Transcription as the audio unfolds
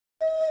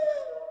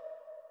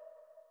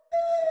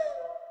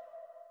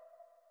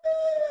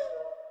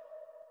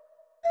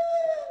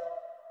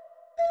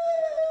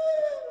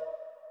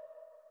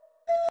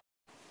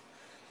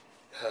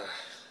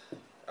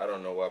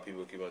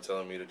people keep on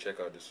telling me to check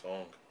out this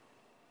song.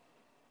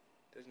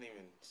 Doesn't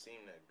even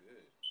seem that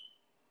good.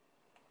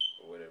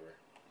 Or whatever.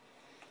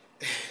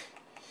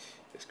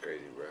 It's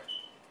crazy, bro.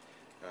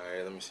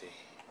 Alright, let me see.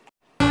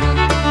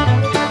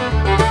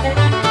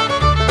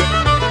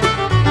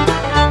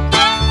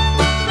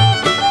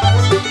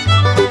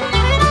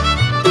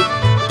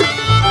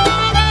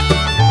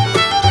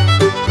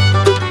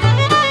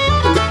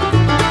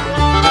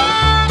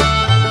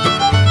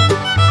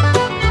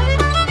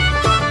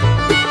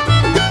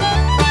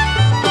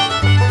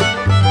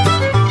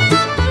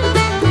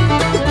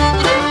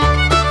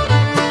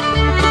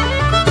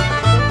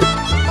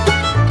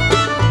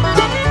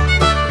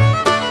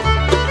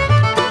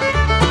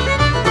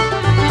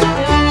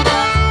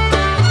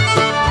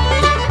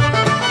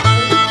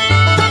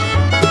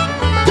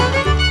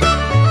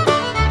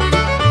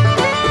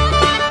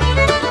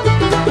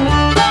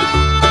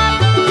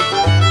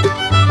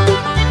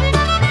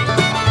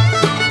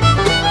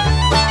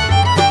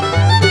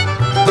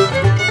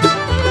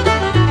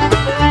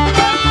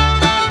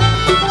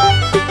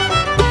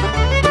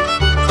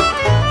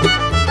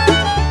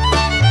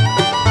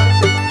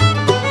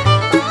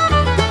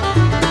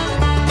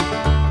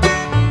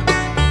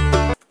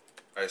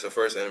 Alright, so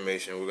first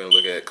animation, we're going to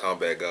look at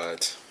Combat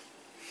Gods.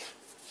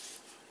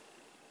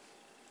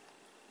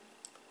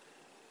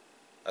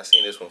 I've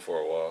seen this one for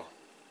a while.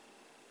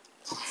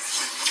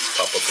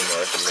 Pop up in my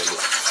recommended.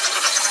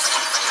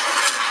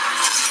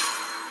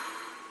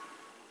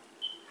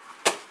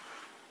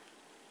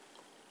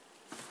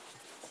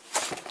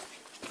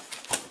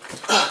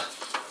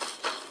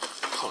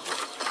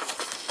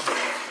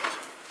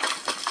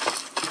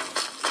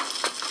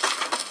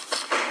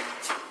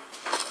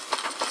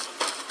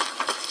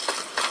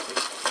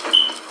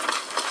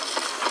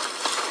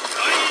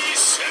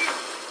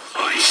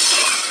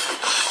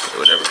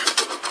 Whatever.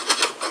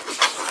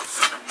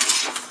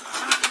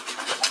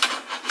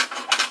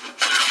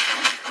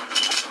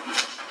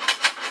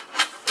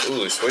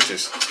 Ooh, it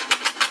switches.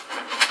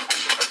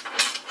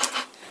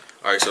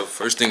 Alright, so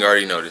first thing I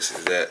already noticed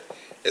is that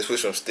it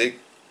switched from stick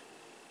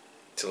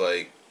to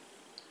like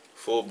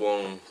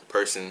full-blown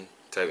person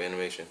type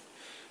animation.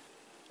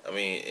 I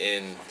mean,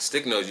 in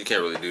stick notes you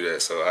can't really do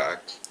that, so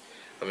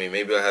I mean,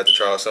 maybe I have to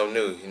try out something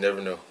new. You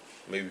never know.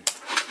 Maybe.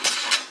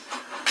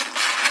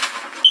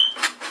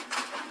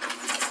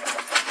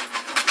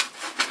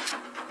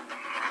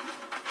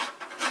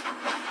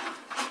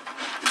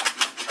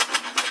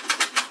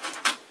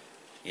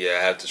 Yeah,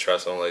 I have to try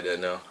something like that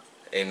now.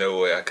 Ain't no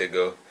way I could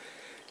go.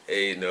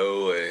 Ain't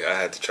no way. I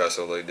had to try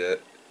something like that.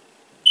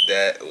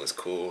 That was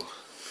cool.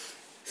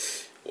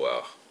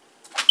 Wow.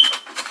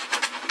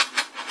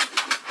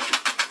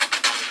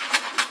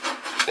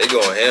 They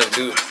going ham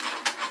too.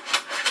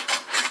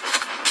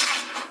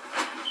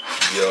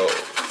 Yo.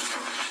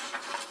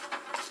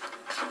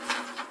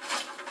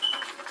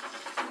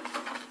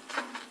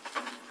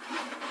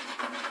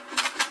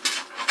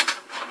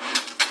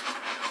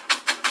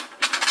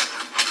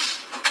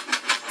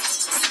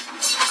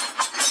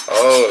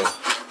 Oh.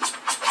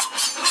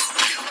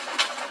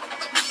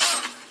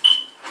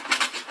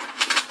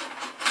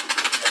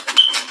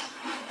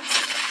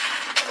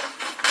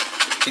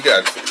 He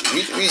got. We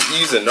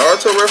using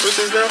Naruto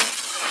references now?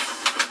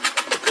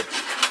 Okay.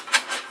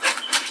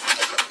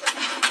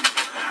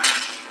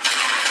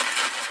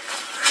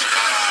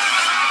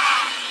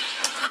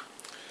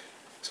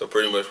 So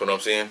pretty much what I'm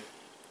saying,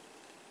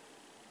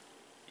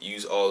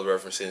 use all the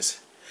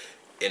references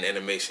in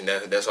animation.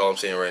 That's all I'm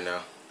saying right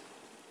now.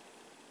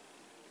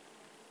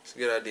 It's a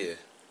good idea.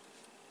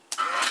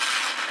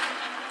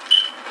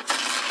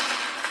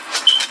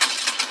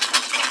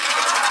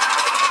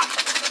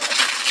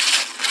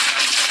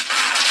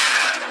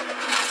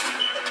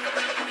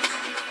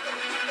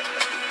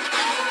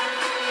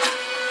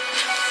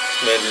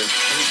 Man,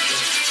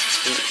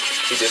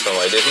 he did something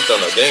like this. He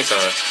throwing up gang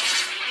signs.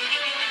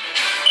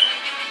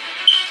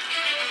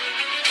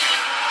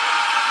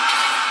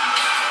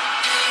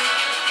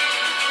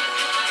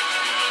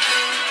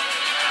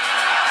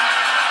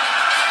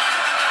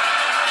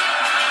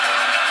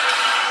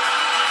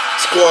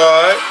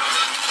 Squad.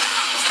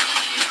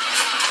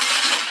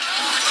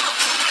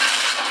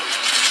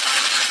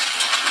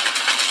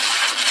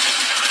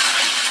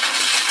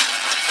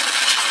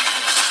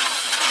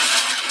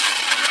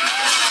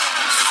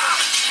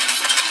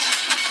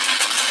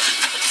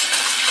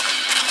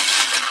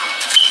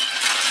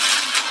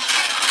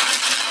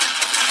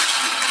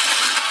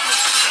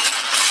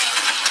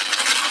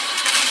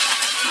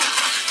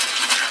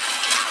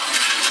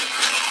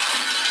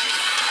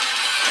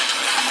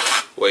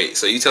 Wait,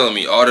 so you telling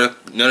me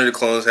none of the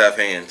clones have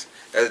hands?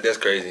 That's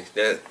crazy.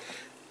 I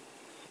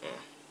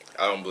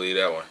don't believe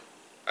that one.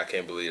 I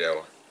can't believe that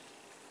one.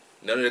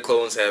 None of the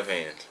clones have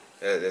hands.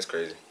 That's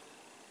crazy.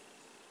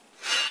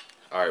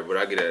 Alright, but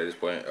I get it at this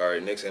point.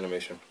 Alright, next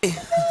animation.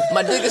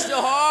 My dick is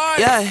still hard.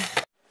 Yeah.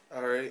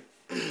 Alright.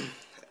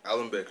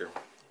 Alan Becker.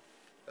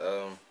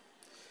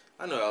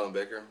 I know Alan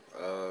Becker.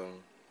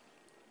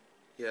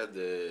 He had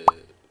the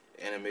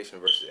animation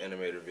versus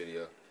animator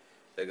video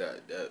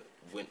that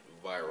went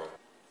viral.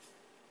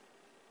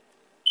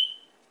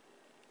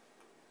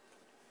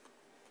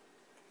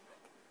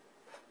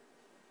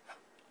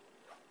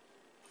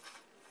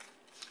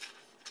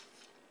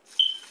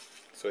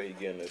 So he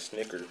getting a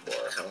Snickers bar,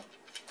 huh?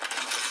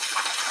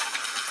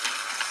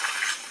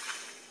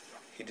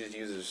 He just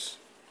uses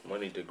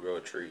money to grow a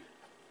tree.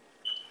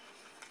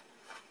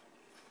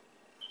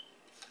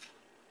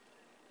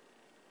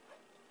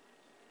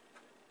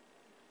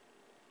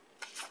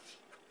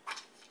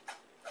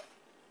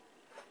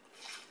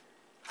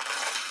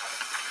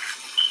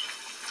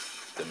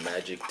 The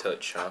magic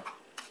touch, huh?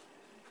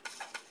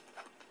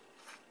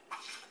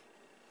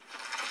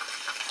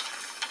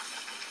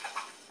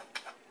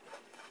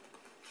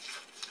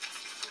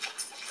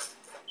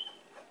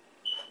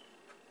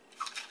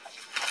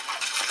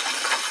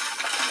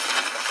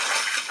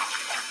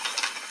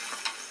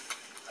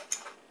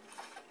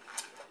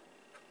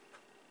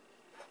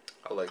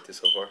 I like this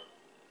so far.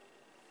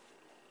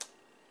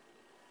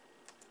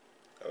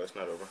 Oh, it's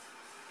not over.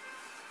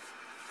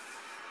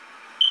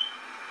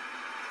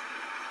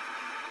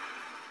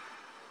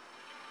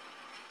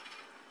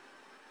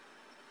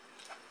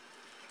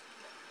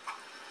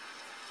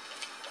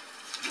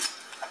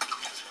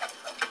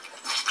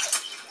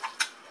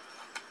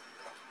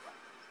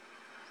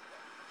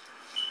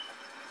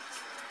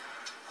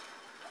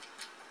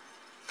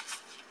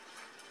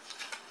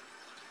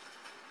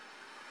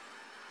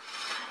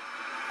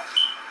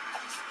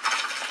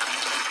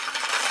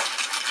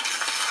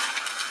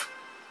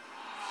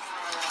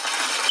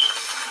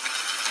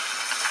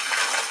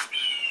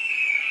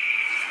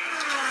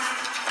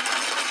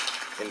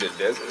 In the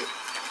desert?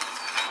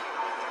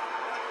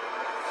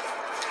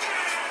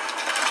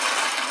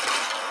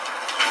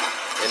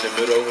 In the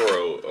middle of a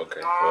road.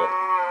 Okay, well.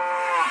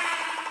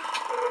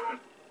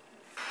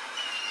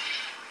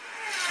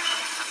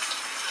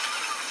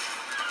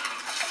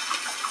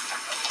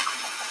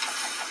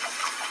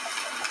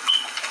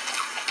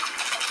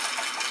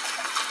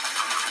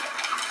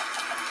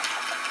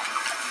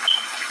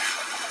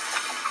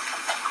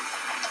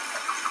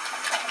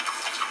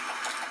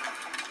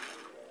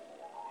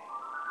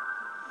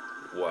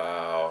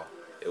 Wow.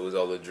 It was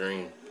all a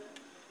dream.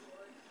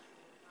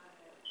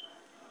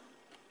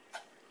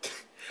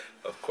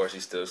 Of course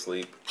he's still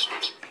asleep.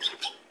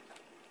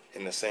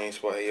 In the same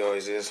spot he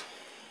always is.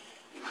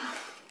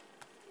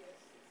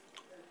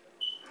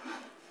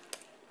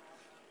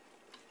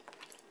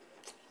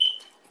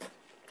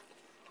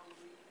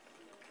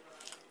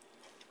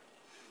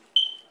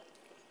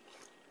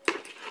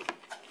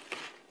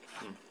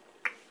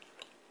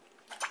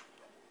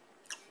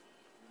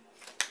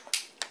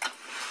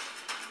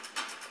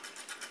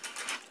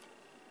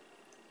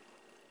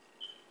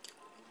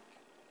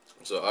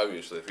 So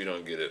obviously, if you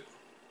don't get it,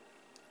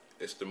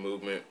 it's the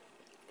movement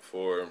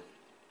for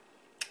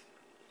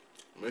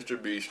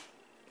Mr. Beast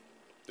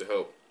to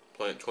help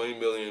plant 20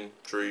 million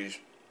trees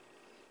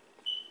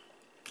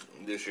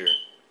this year.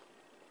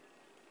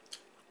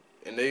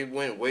 And they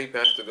went way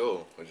past the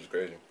goal, which is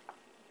crazy.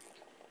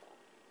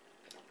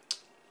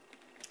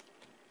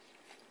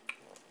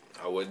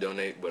 I would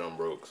donate, but I'm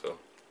broke, so.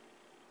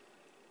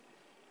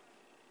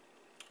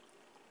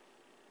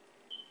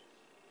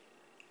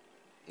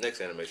 Next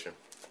animation.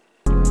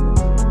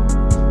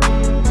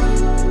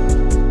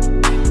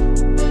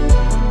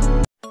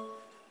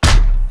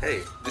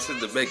 Hey, this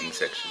is the begging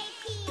section.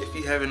 If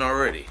you haven't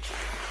already,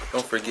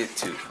 don't forget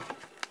to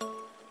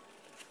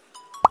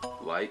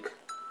like,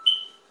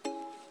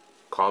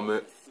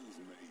 comment,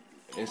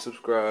 and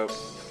subscribe.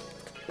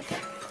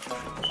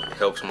 It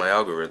helps my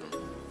algorithm.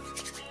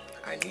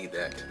 I need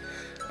that.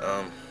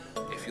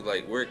 If you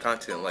like weird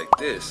content like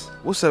this.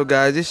 What's up,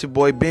 guys? It's your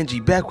boy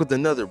Benji back with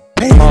another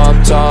bang.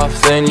 Popped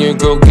off, then your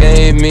girl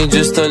gave me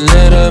just a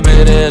little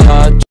bit of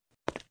hot.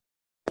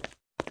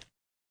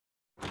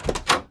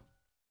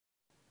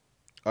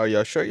 Are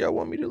y'all sure y'all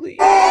want me to leave?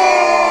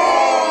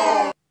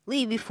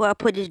 Leave before I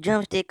put this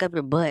drumstick up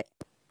your butt.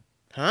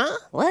 Huh?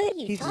 What?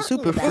 He's a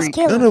super freak.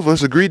 None of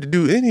us agreed to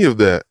do any of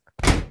that.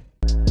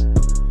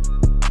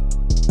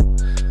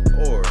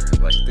 Or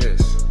like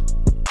this.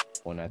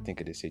 When I think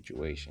of the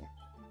situation,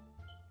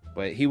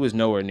 but he was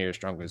nowhere near as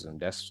strong as him.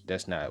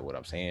 That's not what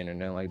I'm saying or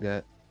nothing like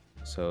that.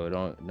 So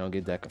don't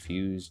get that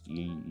confused.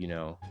 You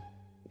know.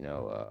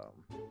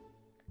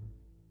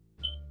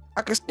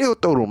 I can still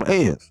throw them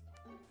hands.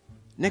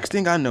 Next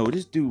thing I know,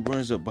 this dude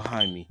runs up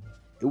behind me.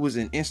 It was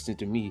an instant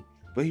to me,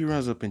 but he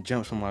runs up and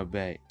jumps on my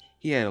back.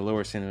 He had a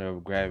lower center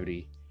of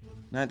gravity.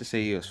 Not to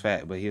say he was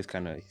fat, but he's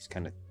kind of.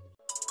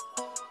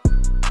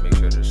 Make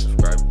sure to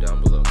subscribe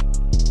down below.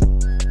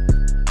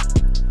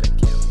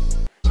 Thank you.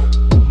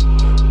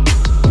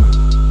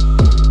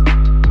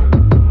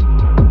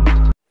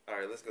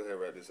 Alright, let's go ahead and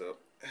wrap this up.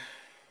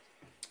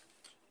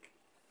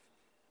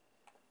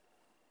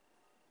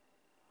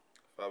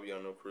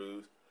 Fabiano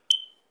Cruz,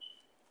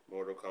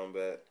 Mortal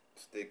Kombat,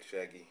 Stick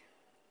Shaggy.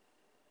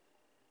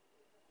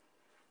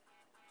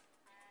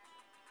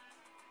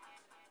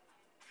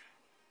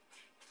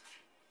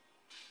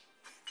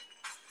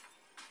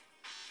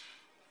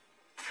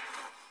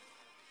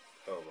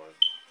 Oh my.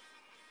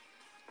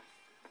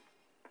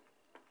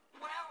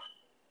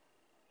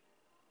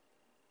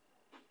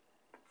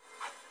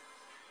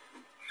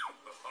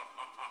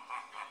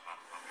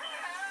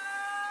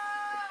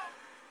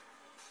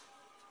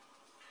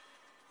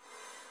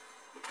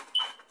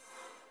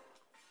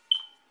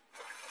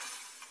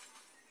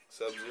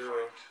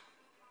 Sub-Zero.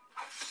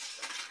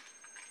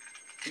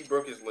 He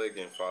broke his leg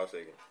in 5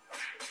 seconds.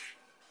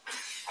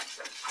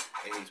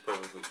 And he's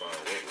perfectly fine.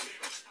 What was it?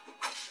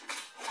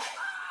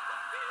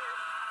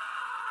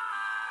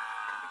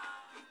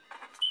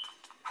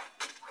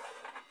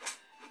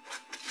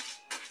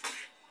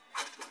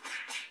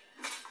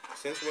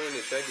 Since when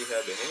did Shaggy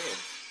have the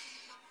hands?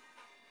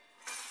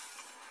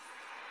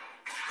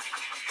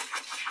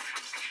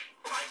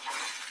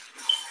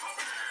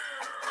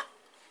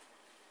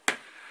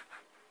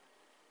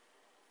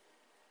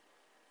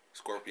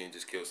 Scorpion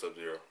just killed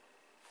Sub-Zero.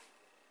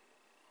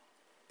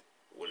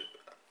 What is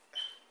it?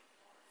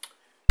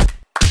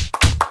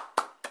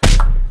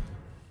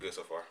 Good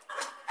so far.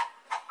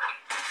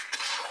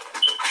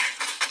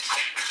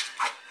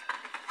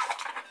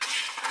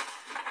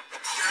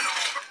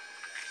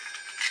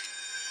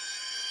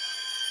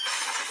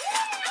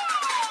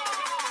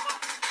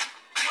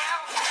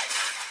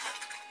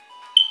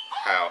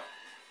 How?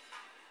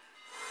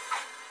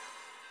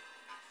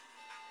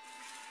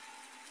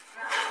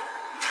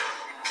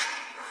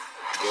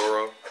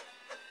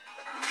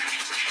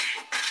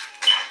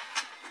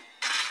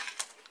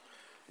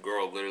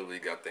 Goro literally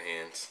got the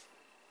hands.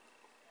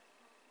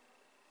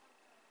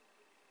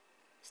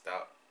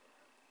 Stop.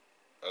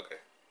 Okay.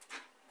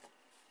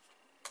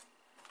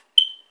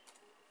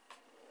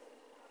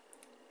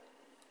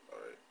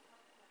 Alright.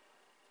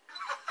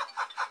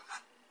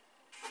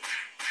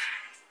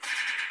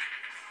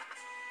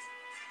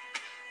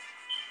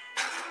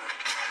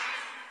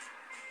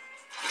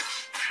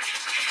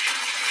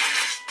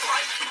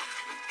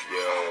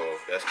 Yo,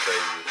 that's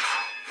crazy.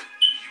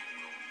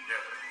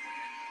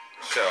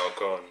 Shao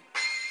Kahn.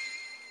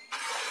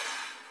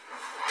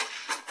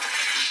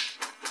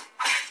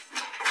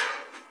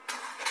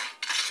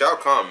 Shao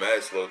Kahn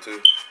mad slow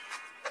too.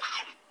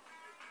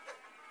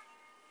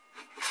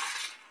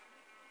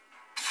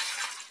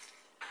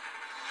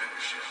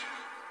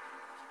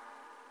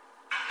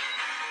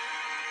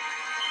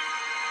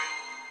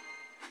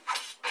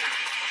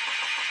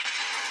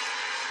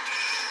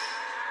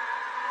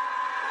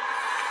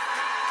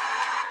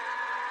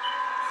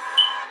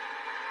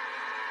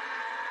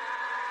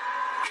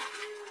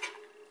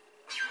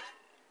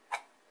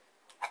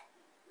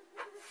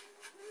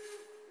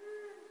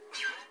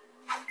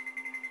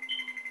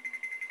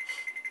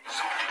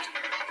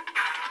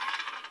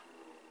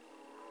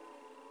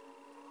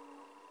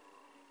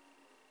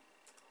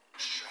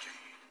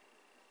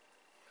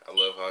 I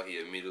love how he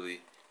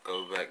immediately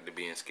goes back to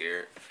being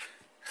scared.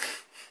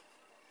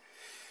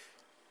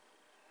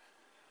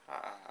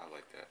 I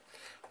like that.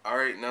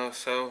 Alright, now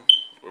so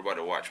we're about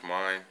to watch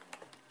my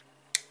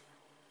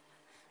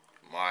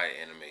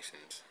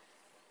animations.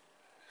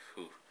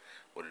 Whew,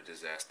 what a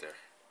disaster.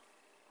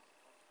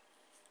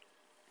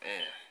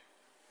 Man,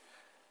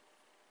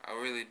 I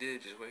really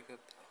did just wake up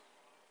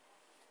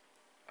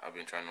though. I've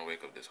been trying to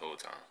wake up this whole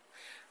time.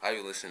 I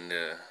even listened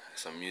to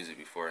some music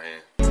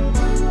beforehand.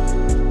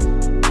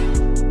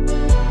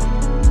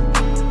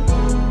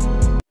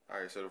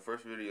 Alright, so the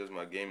first video is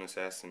my Game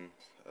Assassins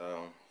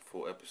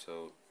full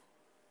episode.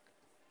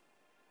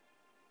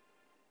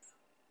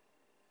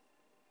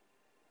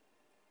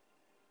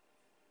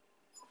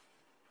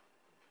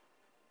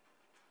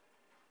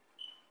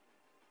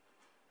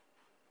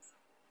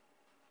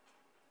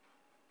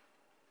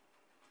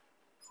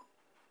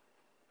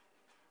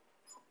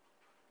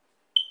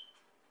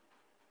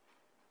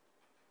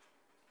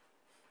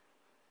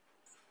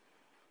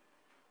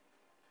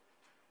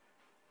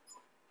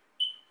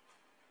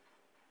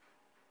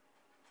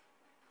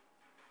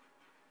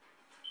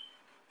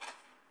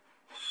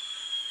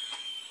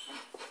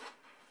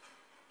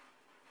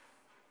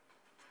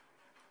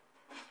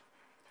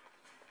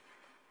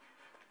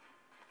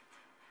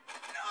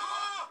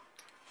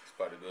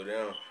 About to go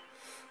down.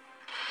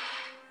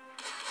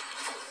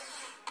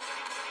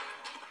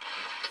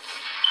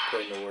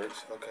 Put in the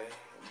works. Okay.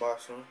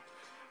 Box him.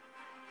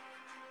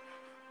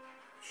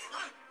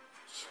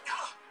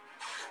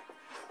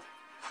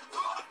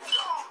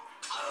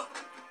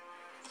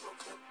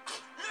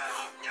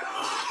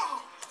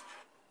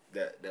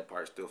 That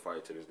part still fire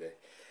to this day.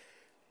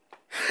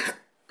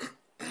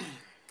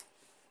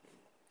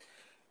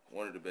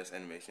 One of the best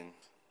animations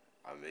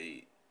I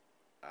made.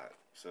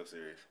 So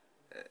serious.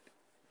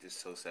 Just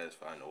so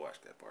satisfying to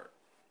watch that part.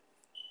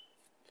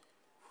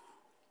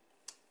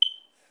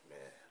 Man,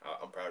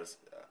 I'm proud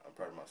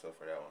of myself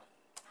for that one.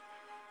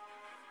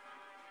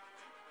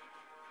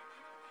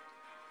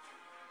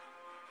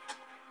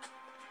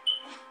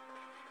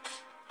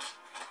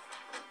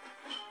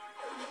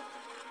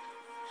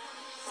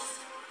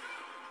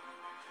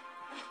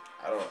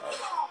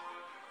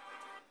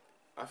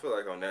 I feel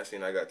like on that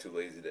scene I got too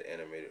lazy to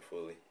animate it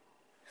fully.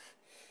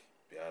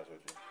 Be honest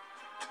with you.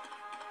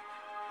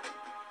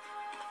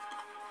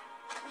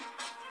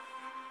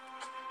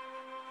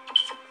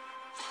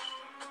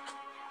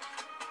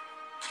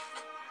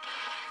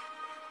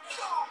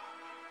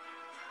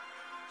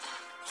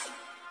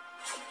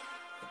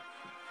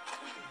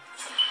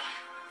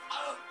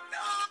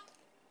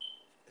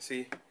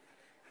 See,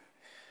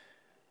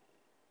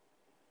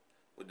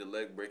 with the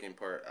leg breaking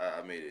part,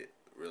 I made it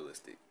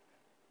realistic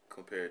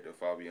compared to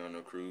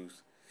Fabiano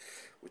Cruz,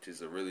 which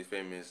is a really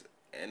famous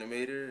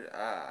animator.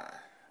 I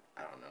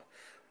don't know,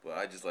 but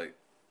I just like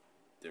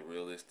the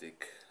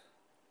realistic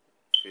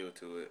feel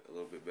to it a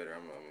little bit better.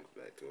 I'm gonna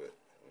go back to it.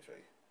 Let me show you.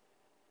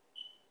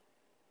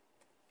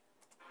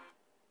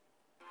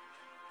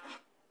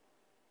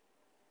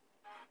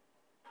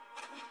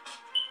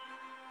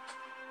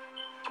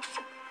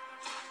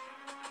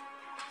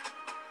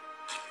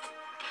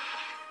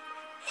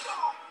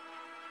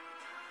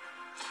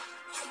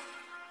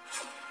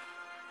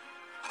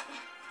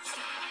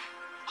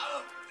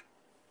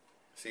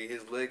 See,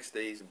 his leg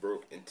stays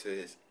broke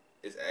until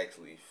it's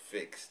actually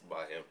fixed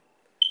by him,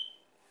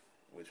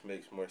 which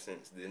makes more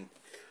sense than,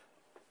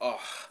 oh,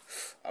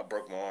 I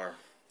broke my arm.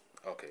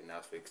 Okay, now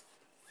it's fixed.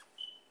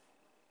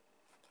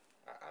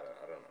 I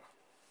don't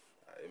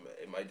know.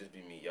 It might just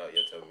be me. Y'all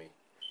tell me.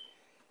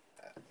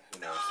 Who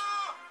knows?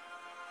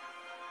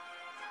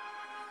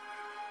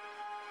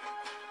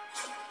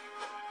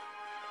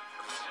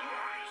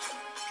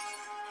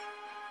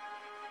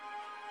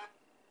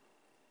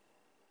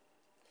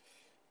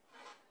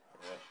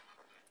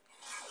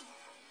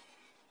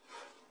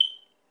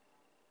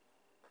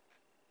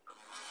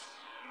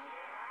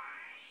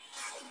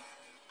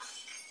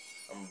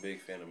 I'm a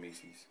big fan of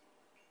Macy's.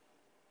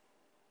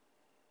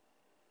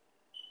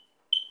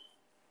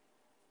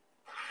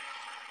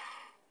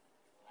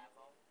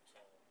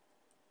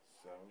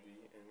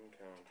 Zombie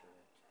encounter.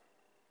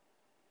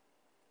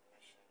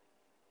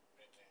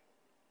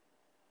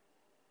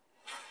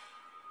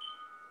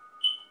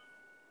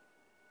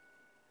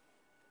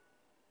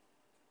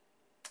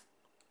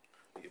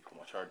 Need to put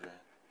my charger in.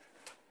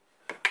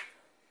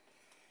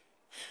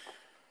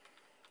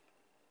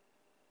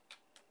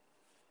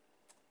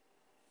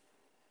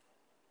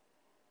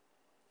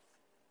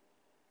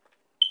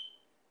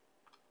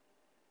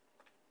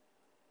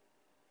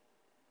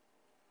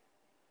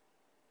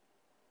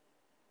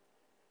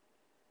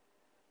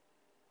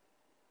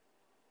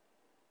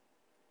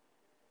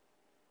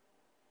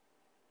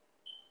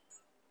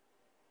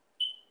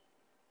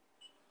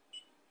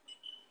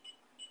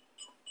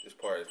 This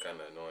part is kind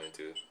of annoying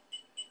too.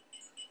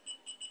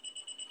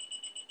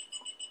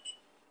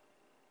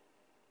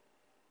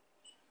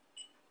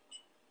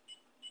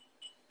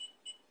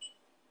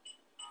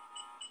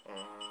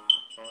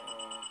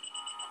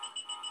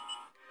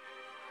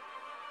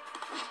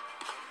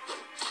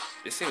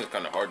 This scene is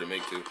kind of hard to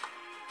make too,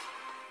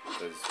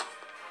 because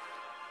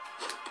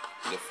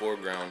the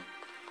foreground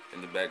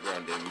and the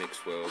background didn't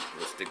mix well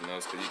with stick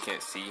nose, because you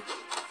can't see,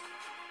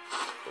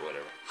 but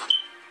whatever.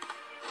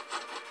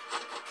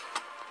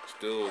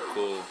 Still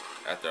cool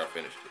after I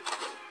finished it.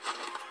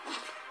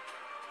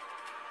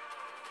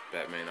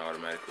 Batman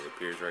automatically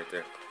appears right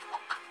there.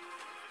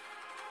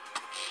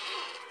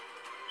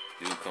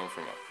 Dude come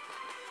from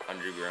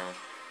underground.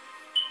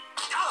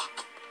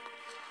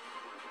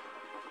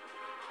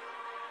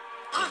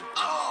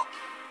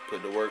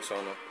 Put the works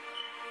on him.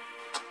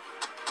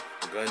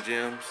 Gun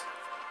gems.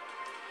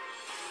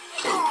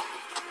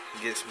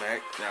 Get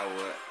smacked. Now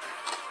what?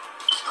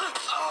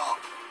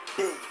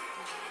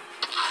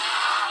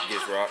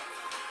 Gets rocked.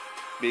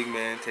 Big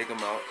man, take him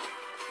out.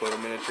 Put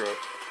him in a truck.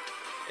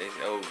 It's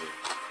over.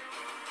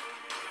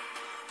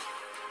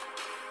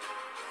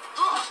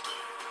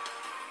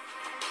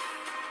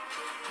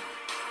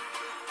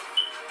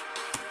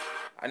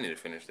 I need to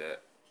finish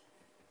that.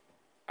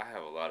 I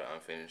have a lot of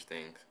unfinished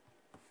things.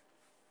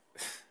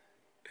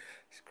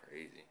 It's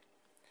crazy.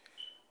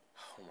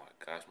 Oh my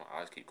gosh, my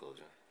eyes keep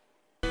closing.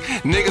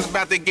 Niggas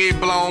about to get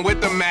blown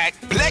with the Mac.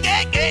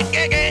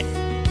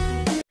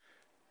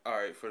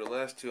 Alright, for the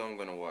last two I'm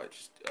gonna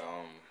watch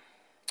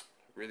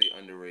really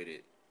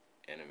underrated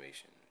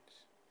animations.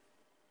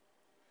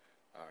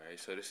 Alright,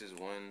 so this is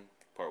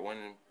part one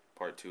and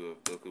part two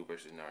of Goku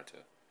versus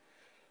Naruto.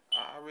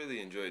 I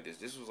really enjoyed this.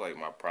 This was like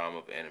my prime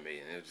of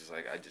animating. It was just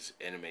like I just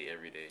animate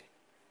every day.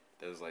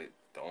 That was like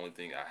the only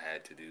thing I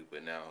had to do.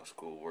 But now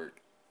school, work,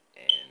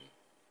 and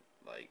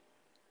like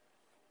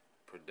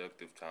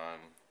productive time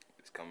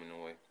is coming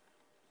away.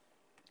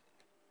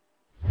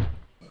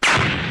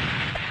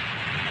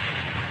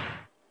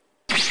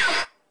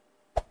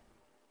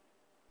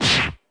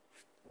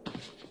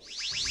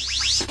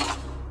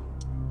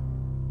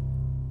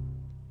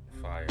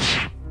 Fire.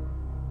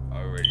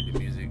 Already the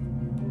music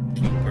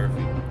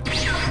perfect.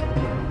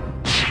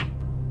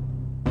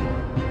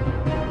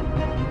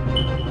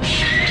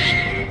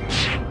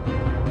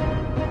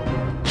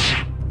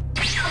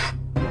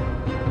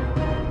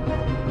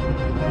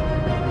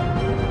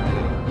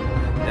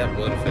 That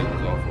blood effect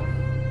was awful.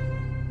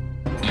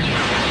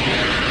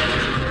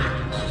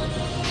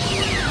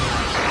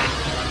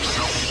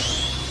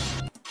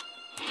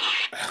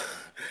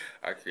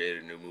 I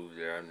created a new move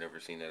there. I've never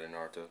seen that in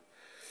Naruto.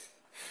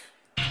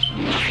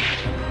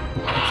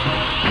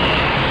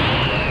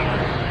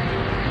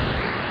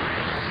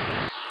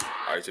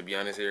 Alright, to be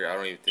honest here, I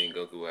don't even think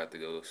Goku will have to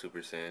go Super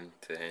Saiyan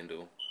to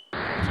handle.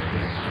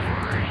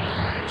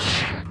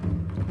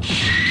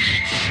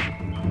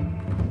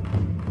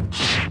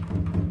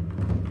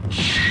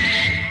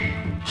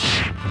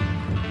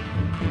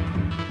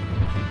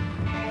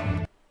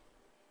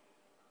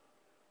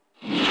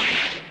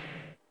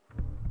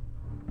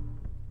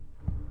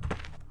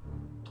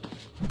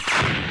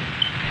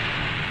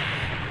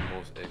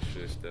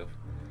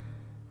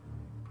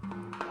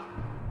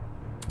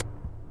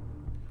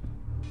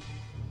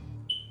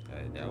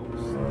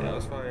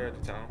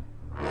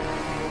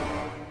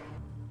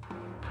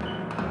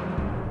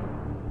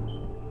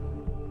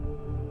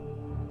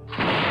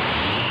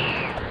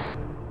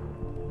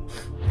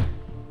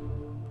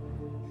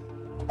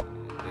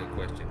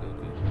 question,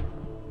 Goku.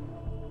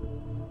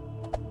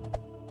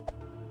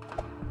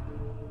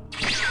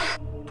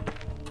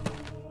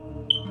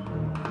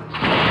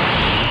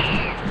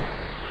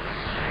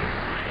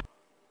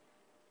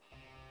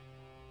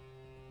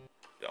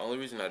 The only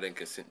reason I didn't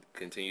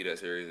continue that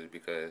series is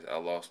because I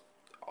lost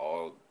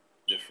all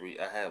the free.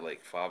 I had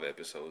like 5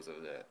 episodes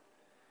of that,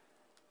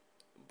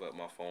 but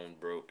my phone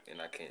broke and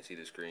I can't see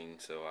the screen,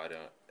 so I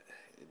don't.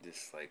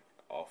 This like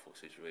awful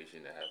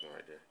situation that happened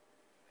right there.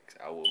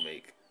 I will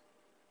make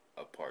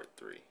a part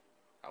 3.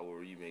 I will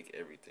remake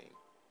everything.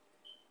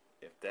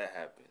 If that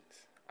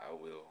happens, I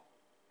will.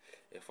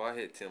 If I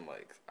hit 10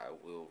 likes, I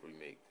will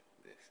remake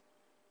this.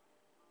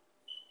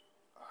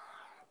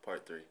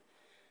 Part 3.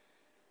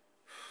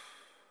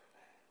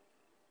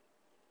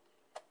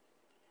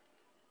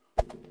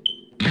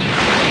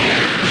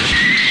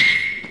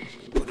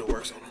 Put the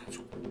works on it.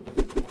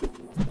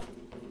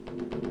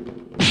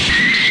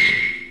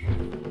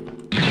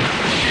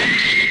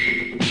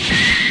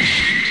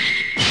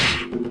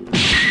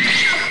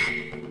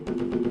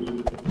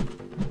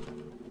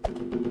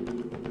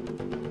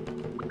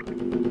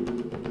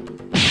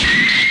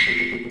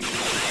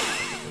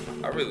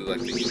 I really like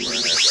the humor I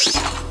have right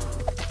now.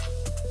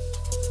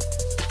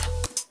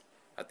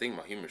 I think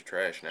my humor's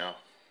trash now.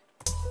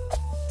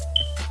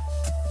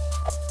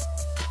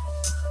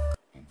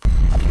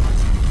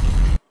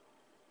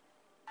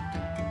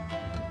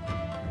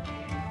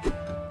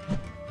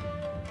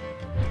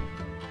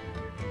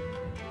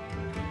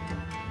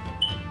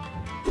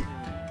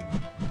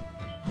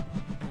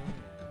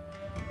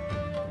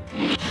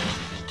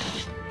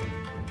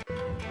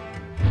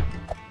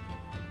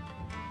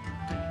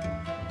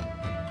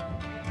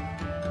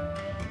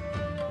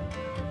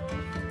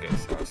 Okay,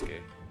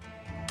 Sasuke.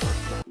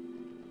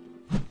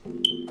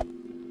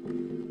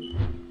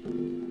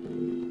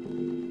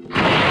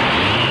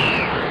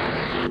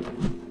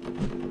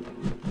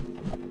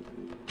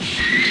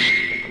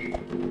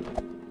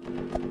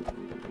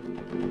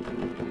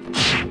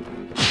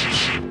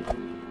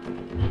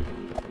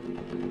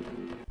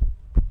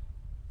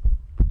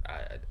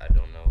 I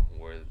don't know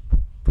where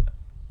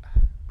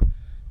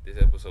this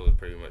episode was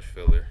pretty much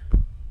filler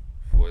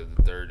for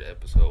the 3rd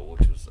episode,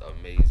 which was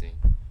amazing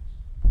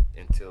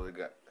until it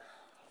got.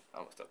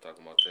 I'm gonna stop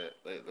talking about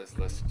that.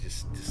 Let's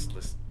just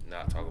let's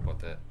not talk about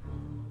that.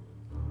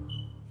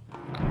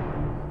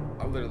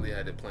 I literally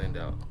had it planned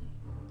out.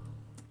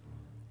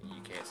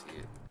 You can't see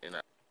it, and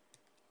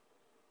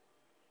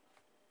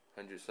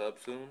 100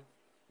 subs soon.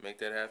 Make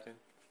that happen.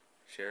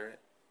 Share it.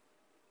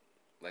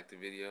 Like the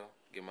video.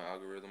 Get my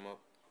algorithm up.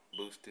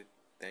 Boosted.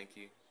 Thank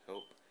you.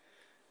 Help.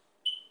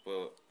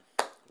 But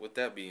with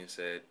that being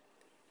said,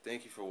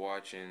 thank you for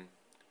watching.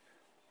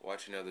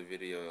 Watch another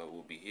video.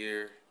 Will be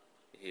here,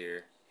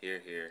 here,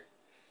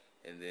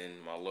 and then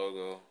my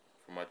logo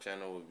for my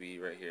channel will be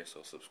right here.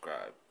 So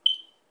subscribe.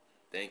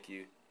 Thank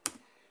you,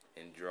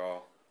 and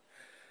draw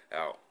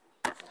out.